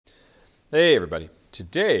Hey everybody.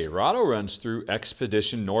 Today, Rahdo runs through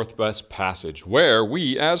Expedition Northwest Passage, where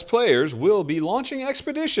we, as players, will be launching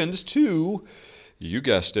expeditions to, you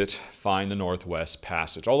guessed it, find the Northwest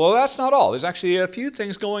Passage. Although that's not all. There's actually a few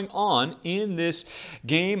things going on in this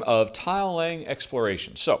game of tile-laying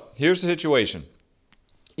exploration. So, here's the situation.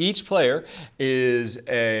 Each player is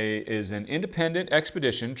an independent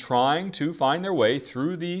expedition trying to find their way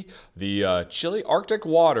through the chilly Arctic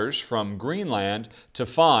waters from Greenland to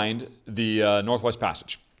find the Northwest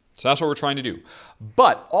Passage. So that's what we're trying to do.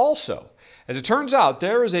 But also, as it turns out,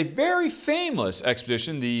 there is a very famous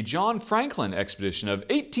expedition, the John Franklin expedition of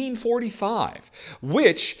 1845,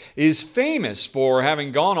 which is famous for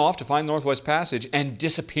having gone off to find the Northwest Passage and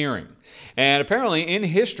disappearing. And apparently in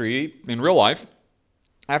history, in real life,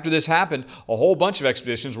 after this happened, a whole bunch of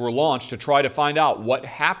expeditions were launched to try to find out what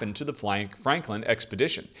happened to the Franklin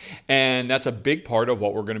expedition. And that's a big part of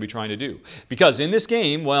what we're going to be trying to do. Because in this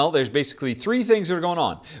game, well, there's basically three things that are going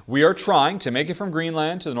on. We are trying to make it from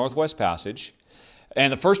Greenland to the Northwest Passage.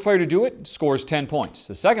 And the first player to do it scores 10 points.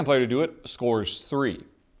 The second player to do it scores 3.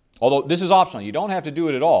 Although this is optional. You don't have to do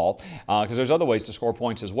it at all because there's other ways to score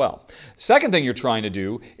points as well. Second thing you're trying to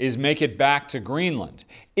do is make it back to Greenland.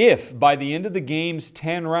 If by the end of the game's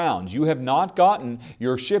 10 rounds you have not gotten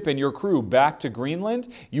your ship and your crew back to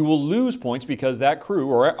Greenland, you will lose points because that crew,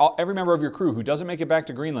 or every member of your crew who doesn't make it back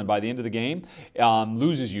to Greenland by the end of the game,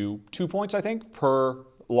 loses you 2 points, I think, per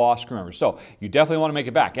lost crew member. So you definitely want to make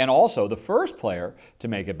it back. And also, the first player to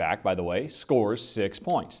make it back, by the way, scores 6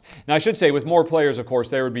 points. Now, I should say, with more players, of course,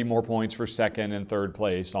 there would be more points for second and third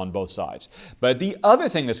place on both sides. But the other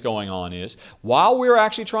thing that's going on is, while we're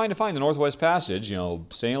actually trying to find the Northwest Passage,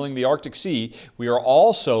 sailing the Arctic Sea, we are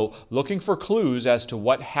also looking for clues as to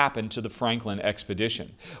what happened to the Franklin expedition,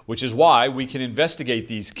 which is why we can investigate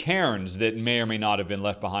these cairns that may or may not have been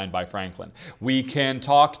left behind by Franklin. We can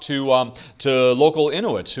talk to local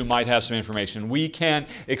Inuit who might have some information. We can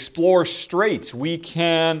explore straits. We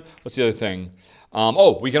can, what's the other thing?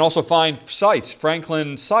 We can also find sites,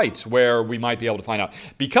 Franklin sites, where we might be able to find out.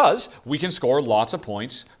 Because we can score lots of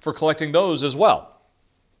points for collecting those as well.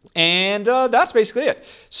 And that's basically it.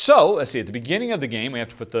 So, let's see, at the beginning of the game, we have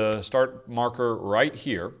to put the start marker right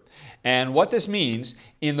here. And what this means,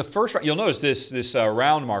 in the first round, you'll notice this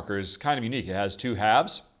round marker is kind of unique. It has 2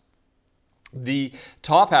 halves. The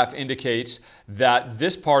top half indicates that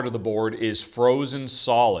this part of the board is frozen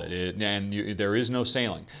solid and there is no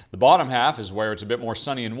sailing. The bottom half is where it's a bit more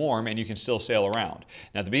sunny and warm and you can still sail around.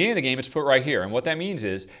 Now at the beginning of the game it's put right here, and what that means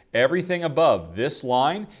is everything above this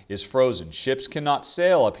line is frozen. Ships cannot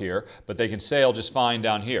sail up here, but they can sail just fine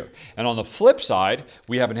down here. And on the flip side,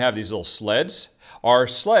 we happen to have these little sleds. Our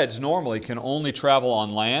sleds normally can only travel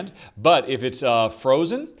on land, but if it's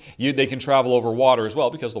frozen, they can travel over water as well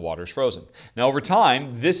because the water is frozen. Now over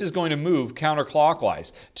time, this is going to move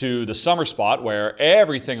counterclockwise to the summer spot where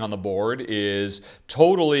everything on the board is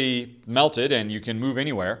totally melted and you can move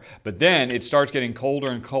anywhere, but then it starts getting colder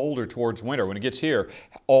and colder towards winter. When it gets here,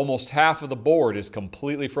 almost half of the board is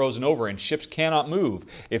completely frozen over and ships cannot move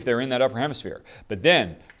if they're in that upper hemisphere. But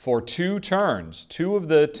then, for 2 turns, 2 of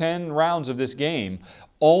the 10 rounds of this game,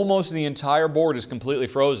 almost the entire board is completely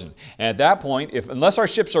frozen. And at that point, unless our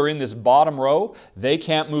ships are in this bottom row, they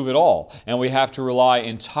can't move at all. And we have to rely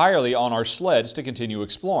entirely on our sleds to continue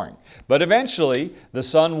exploring. But eventually, the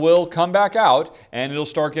sun will come back out and it'll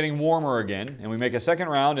start getting warmer again. And we make a second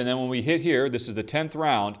round, and then when we hit here, this is the 10th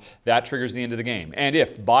round, that triggers the end of the game. And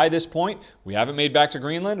if by this point we haven't made back to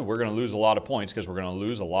Greenland, we're going to lose a lot of points because we're going to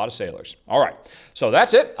lose a lot of sailors. All right, so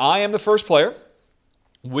that's it. I am the first player,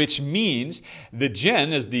 which means that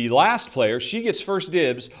Jen, as the last player, she gets first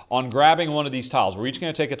dibs on grabbing one of these tiles. We're each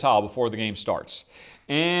going to take a tile before the game starts.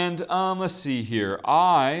 And let's see here.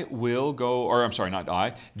 I will go, or I'm sorry, not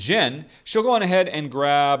I. Jen, she'll go on ahead and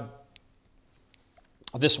grab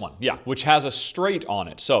this one, yeah, which has a straight on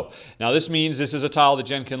it. So now this means this is a tile that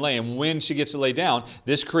Jen can lay, and when she gets it laid down,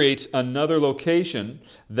 this creates another location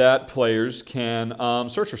that players can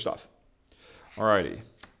search for stuff. Alrighty.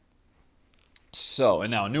 So, and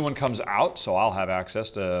now a new one comes out, so I'll have access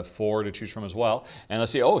to 4 to choose from as well. And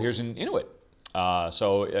let's see, oh, here's an Inuit.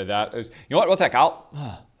 That is, you know what the heck,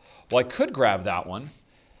 well, I could grab that one.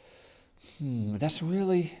 That's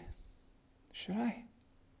really, should I?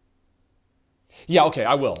 Yeah, okay,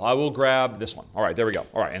 I will. I will grab this one. All right, there we go.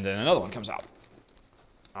 All right, and then another one comes out.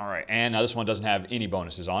 All right, and now this one doesn't have any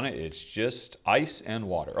bonuses on it. It's just ice and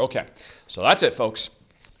water. Okay, so that's it, folks.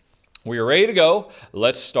 We are ready to go.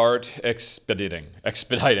 Let's start exploring.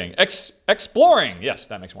 Yes,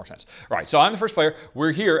 that makes more sense. All right, so I'm the first player.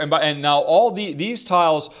 We're here, and now all these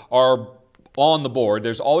tiles are on the board,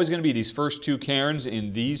 there's always going to be these first two cairns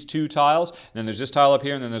in these two tiles, and then there's this tile up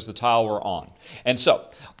here, and then there's the tile we're on. And so,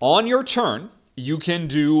 on your turn, you can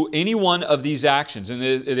do any one of these actions, and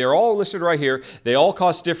they're all listed right here. They all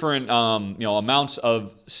cost different amounts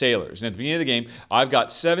of sailors. And at the beginning of the game, I've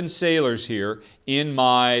got 7 sailors here in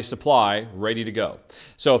my supply ready to go.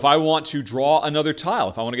 So if I want to draw another tile,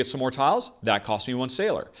 if I want to get some more tiles, that costs me 1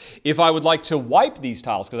 sailor. If I would like to wipe these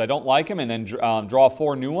tiles because I don't like them and then draw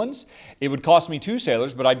 4 new ones, it would cost me 2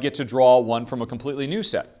 sailors, but I'd get to draw one from a completely new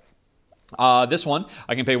set. This one,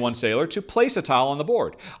 I can pay 1 sailor to place a tile on the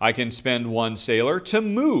board. I can spend 1 sailor to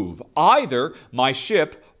move either my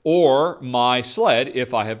ship or my sled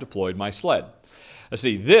if I have deployed my sled. Let's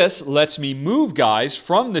see, this lets me move guys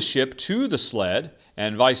from the ship to the sled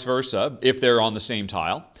and vice versa if they're on the same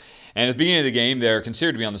tile. And at the beginning of the game, they're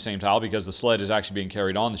considered to be on the same tile because the sled is actually being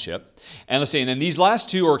carried on the ship. And let's see, and then these last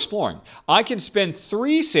 2 are exploring. I can spend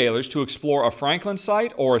 3 sailors to explore a Franklin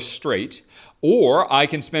site or a strait, or I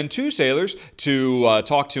can spend 2 sailors to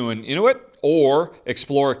talk to an Inuit or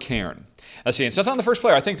explore a cairn. Let's see, and since I'm the first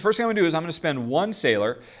player, I think the first thing I'm going to do is I'm going to spend 1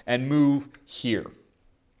 sailor and move here.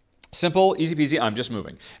 Simple, easy peasy, I'm just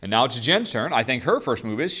moving. And now it's Jen's turn. I think her first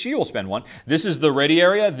move is she will spend 1. This is the ready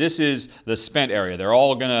area. This is the spent area. They're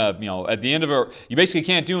all going to, at the end of it, you basically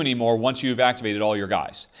can't do any more once you've activated all your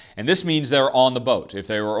guys. And this means they're on the boat. If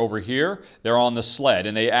they were over here, they're on the sled,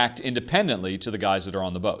 and they act independently to the guys that are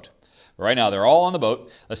on the boat. Right now, they're all on the boat.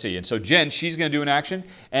 Let's see. And so Jen, she's going to do an action.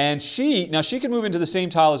 And she can move into the same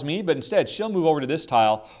tile as me, but instead, she'll move over to this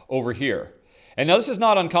tile over here. And now this is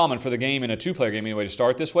not uncommon for the game in a 2-player game anyway to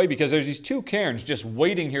start this way because there's these 2 cairns just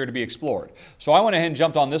waiting here to be explored. So I went ahead and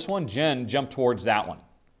jumped on this one. Jen jumped towards that one.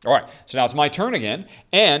 All right, so now it's my turn again,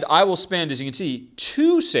 and I will spend, as you can see,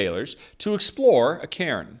 2 sailors to explore a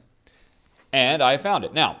cairn. And I found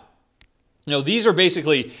it. Now, these are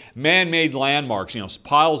basically man-made landmarks,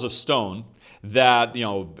 piles of stone that,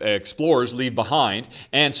 explorers leave behind.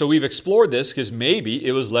 And so we've explored this because maybe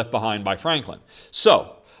it was left behind by Franklin.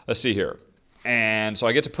 So, let's see here. And so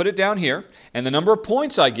I get to put it down here, and the number of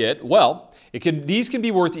points I get, well, these can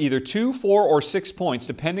be worth either 2, 4, or 6 points,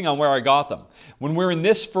 depending on where I got them. When we're in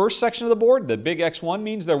this first section of the board, the big X1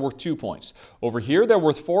 means they're worth 2 points. Over here, they're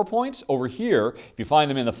worth 4 points. Over here, if you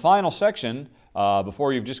find them in the final section,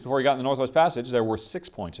 before you got in the Northwest Passage, they're worth 6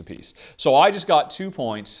 points apiece. So I just got 2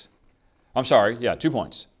 points. I'm sorry, yeah, 2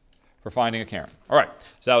 points for finding a cairn. All right,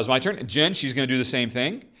 so that was my turn. Jen, she's going to do the same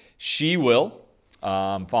thing. She will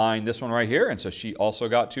find this one right here, and so she also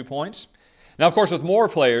got 2 points. Now, of course, with more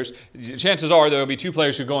players, chances are there will be 2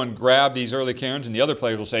 players who go and grab these early cairns, and the other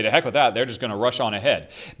players will say, to heck with that, they're just going to rush on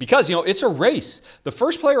ahead. Because, it's a race. The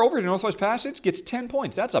first player over to Northwest Passage gets 10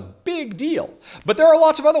 points. That's a big deal. But there are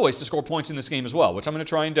lots of other ways to score points in this game as well, which I'm going to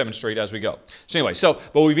try and demonstrate as we go. So anyway,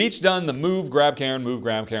 but we've each done the move, grab cairn, move,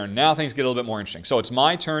 grab cairn. Now things get a little bit more interesting. So it's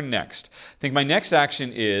my turn next. I think my next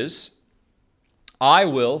action is I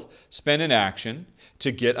will spend an action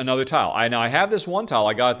to get another tile. Now I have this 1 tile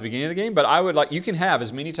I got at the beginning of the game, but you can have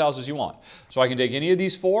as many tiles as you want. So I can take any of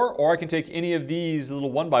these 4, or I can take any of these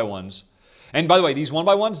little 1x1s. And by the way, these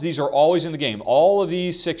 1x1s, these are always in the game. All of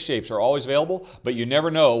these 6 shapes are always available, but you never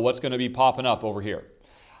know what's going to be popping up over here.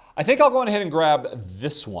 I think I'll go ahead and grab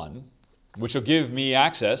this one, which will give me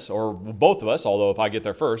access, or both of us, although if I get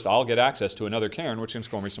there first, I'll get access to another cairn, which can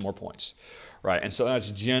score me some more points. Right, and so that's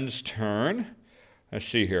Jen's turn. Let's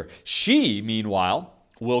see here. She, meanwhile,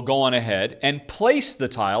 will go on ahead and place the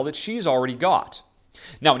tile that she's already got.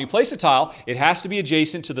 Now, when you place a tile, it has to be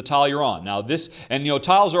adjacent to the tile you're on. Now,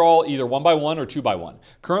 tiles are all either 1x1 or 2x1.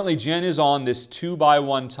 Currently, Jen is on this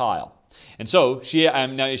 2x1 tile. And so, she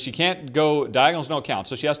can't go, diagonals don't count,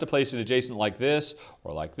 so she has to place it adjacent like this,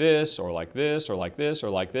 or like this, or like this, or like this, or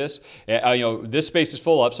like this. This space is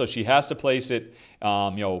full up, so she has to place it,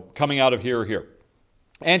 coming out of here or here.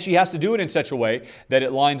 And she has to do it in such a way that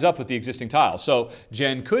it lines up with the existing tile. So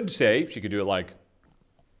Jen could say, she could do it like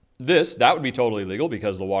this. That would be totally legal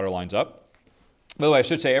because the water lines up. By the way, I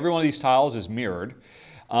should say every one of these tiles is mirrored.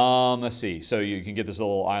 Let's see. So you can get this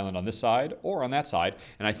little island on this side or on that side.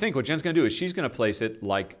 And I think what Jen's going to do is she's going to place it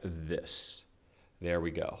like this. There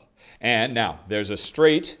we go. And now there's a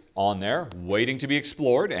strait on there waiting to be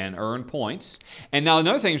explored and earn points. And now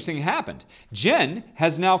another thing interesting happened. Jen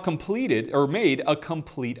has now completed or made a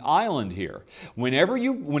complete island here.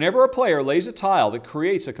 Whenever a player lays a tile that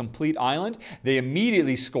creates a complete island, they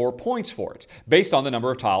immediately score points for it based on the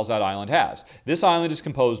number of tiles that island has. This island is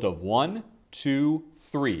composed of 1, 2,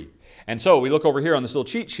 3. And so we look over here on this little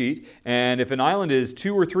cheat sheet, and if an island is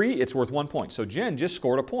 2 or 3, it's worth 1 point. So Jen just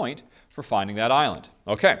scored a point for finding that island.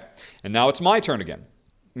 Okay, and now it's my turn again.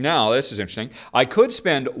 Now, this is interesting. I could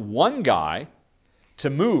spend one guy to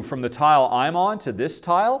move from the tile I'm on to this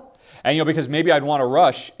tile. And, because maybe I'd want to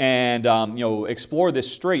rush and, explore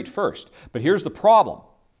this straight first. But here's the problem.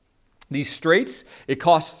 These straights, it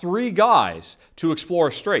costs 3 guys to explore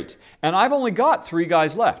a straight. And I've only got 3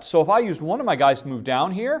 guys left. So if I used one of my guys to move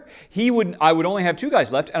down here, I would only have 2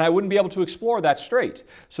 guys left, and I wouldn't be able to explore that straight.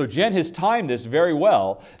 So Jen has timed this very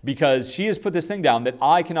well because she has put this thing down that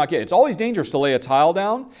I cannot get. It's always dangerous to lay a tile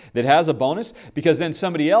down that has a bonus because then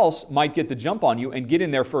somebody else might get the jump on you and get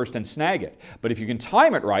in there first and snag it. But if you can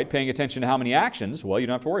time it right, paying attention to how many actions, well, you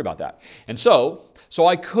don't have to worry about that. And so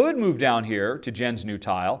I could move down here to Jen's new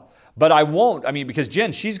tile, but I won't, because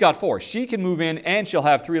Jen, she's got 4. She can move in and she'll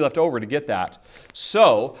have 3 left over to get that.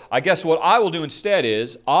 So I guess what I will do instead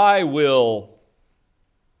is I will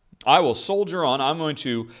soldier on. I'm going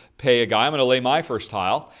to pay a guy. I'm going to lay my first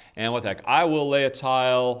tile. And what the heck, I will lay a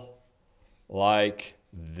tile like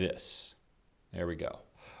this. There we go.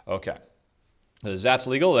 Okay. That's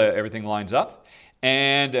legal. Everything lines up.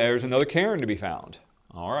 And there's another cairn to be found.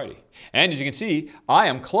 Alrighty. And as you can see, I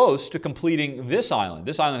am close to completing this island.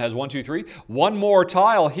 This island has 1, 2, 3. One more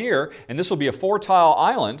tile here, and this will be a 4-tile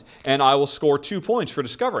island, and I will score 2 points for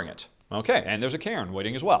discovering it. Okay, and there's a cairn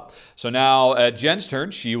waiting as well. So now at Jen's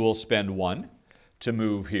turn, she will spend 1 to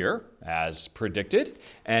move here, as predicted.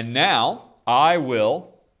 And now I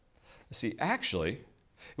will, let's see, actually,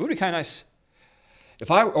 it would be kind of nice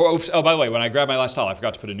if I, oh, by the way, when I grabbed my last tile, I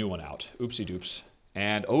forgot to put a new one out. Oopsie doops.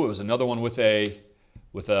 And, it was another one with a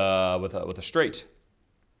straight.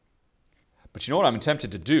 But you know what I'm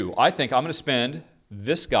tempted to do? I think I'm going to spend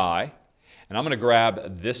this guy, and I'm going to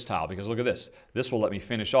grab this tile, because look at this. This will let me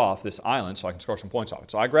finish off this island so I can score some points off it.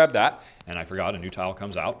 So I grab that, and I forgot a new tile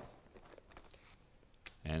comes out.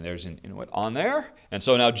 And there's an Inuit on there. And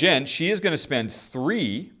so now Jen, she is going to spend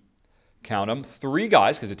 3, count them, 3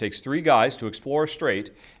 guys, because it takes 3 guys to explore a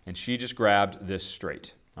straight, and she just grabbed this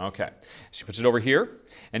straight. Okay, she puts it over here.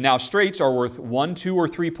 And now straights are worth 1, 2, or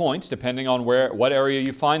 3 points, depending on what area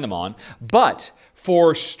you find them on. But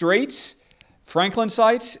for straights, Franklin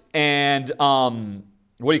sites, and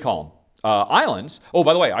what do you call them? Islands. Oh,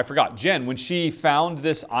 by the way, I forgot. Jen, when she found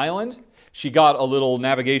this island, she got a little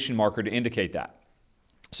navigation marker to indicate that.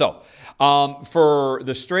 So, for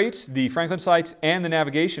the straights, the Franklin sites, and the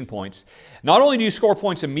navigation points, not only do you score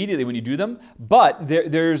points immediately when you do them, but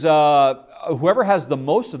there's whoever has the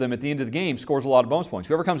most of them at the end of the game scores a lot of bonus points.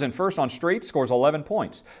 Whoever comes in first on straights scores 11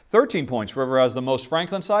 points. 13 points for whoever has the most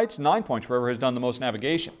Franklin sites, 9 points for whoever has done the most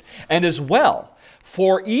navigation. And as well,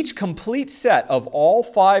 for each complete set of all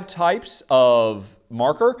 5 types of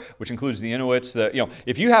marker, which includes the Inuits,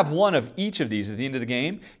 if you have 1 of each of these at the end of the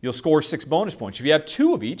game, you'll score 6 bonus points. If you have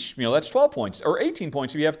 2 of each, that's 12 points, or 18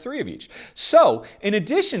 points if you have 3 of each. So, in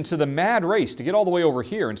addition to the mad race to get all the way over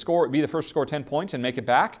here and be the first to score 10 points and make it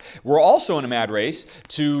back, we're also in a mad race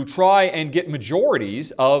to try and get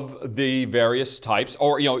majorities of the various types,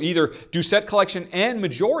 or either do set collection and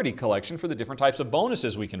majority collection for the different types of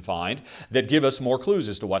bonuses we can find that give us more clues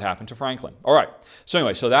as to what happened to Franklin. All right, so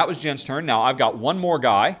anyway, so that was Jen's turn. Now I've got 1 more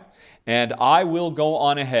guy, and I will go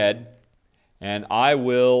on ahead and I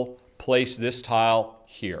will place this tile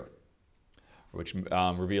here, which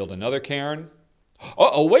revealed another cairn.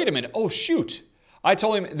 Oh, wait a minute. Oh, shoot. I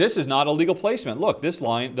told him this is not a legal placement. Look, this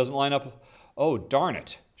line doesn't line up. Oh, darn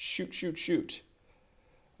it. Shoot, shoot, shoot.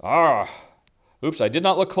 Oops, I did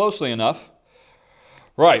not look closely enough.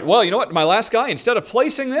 Right, well, you know what? My last guy, instead of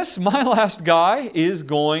placing this, my last guy is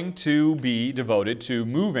going to be devoted to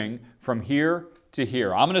moving from here to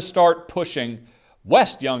here. I'm going to start pushing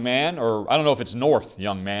west, young man, or I don't know if it's north,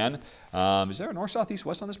 young man. Is there a north, south, east,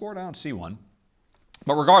 west on this board? I don't see one.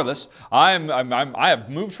 But regardless, I have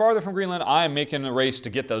moved farther from Greenland. I am making a race to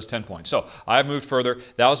get those 10 points. So I have moved further.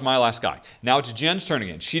 That was my last guy. Now it's Jen's turn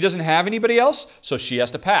again. She doesn't have anybody else, so she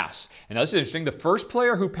has to pass. And now this is interesting. The first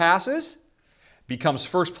player who passes becomes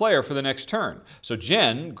first player for the next turn. So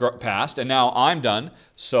Jen passed, and now I'm done,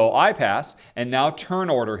 so I pass, and now turn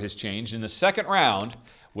order has changed. In the second round,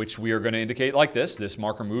 which we are going to indicate like this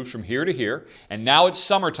marker moves from here to here, and now it's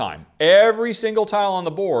summertime. Every single tile on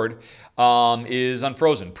the board is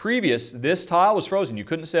unfrozen. This tile was frozen. You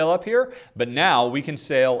couldn't sail up here, but now we can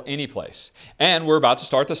sail any place. And we're about to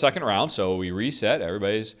start the second round, so we reset.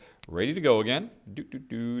 Everybody's ready to go again.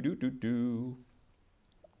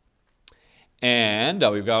 And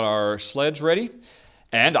we've got our sleds ready.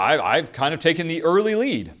 And I've kind of taken the early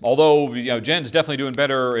lead. Although, Jen's definitely doing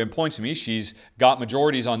better in points than me. She's got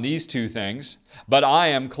majorities on these 2 things. But I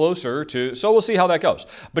am closer to, so we'll see how that goes.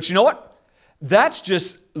 But you know what? That's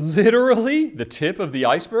just literally the tip of the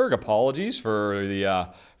iceberg. Apologies for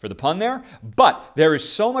the pun there. But there is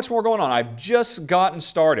so much more going on. I've just gotten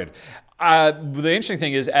started. The interesting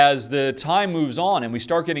thing is, as the time moves on and we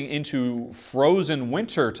start getting into frozen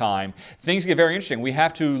winter time, things get very interesting. We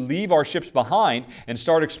have to leave our ships behind and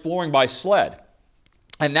start exploring by sled.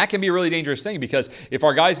 And that can be a really dangerous thing, because if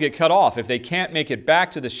our guys get cut off, if they can't make it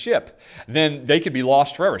back to the ship, then they could be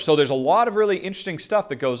lost forever. So there's a lot of really interesting stuff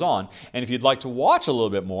that goes on. And if you'd like to watch a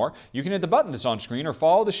little bit more, you can hit the button that's on screen or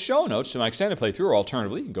follow the show notes to my extended playthrough, or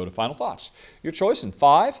alternatively, you can go to Final Thoughts. Your choice in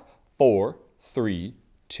 5, 4, 3,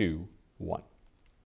 2, 1.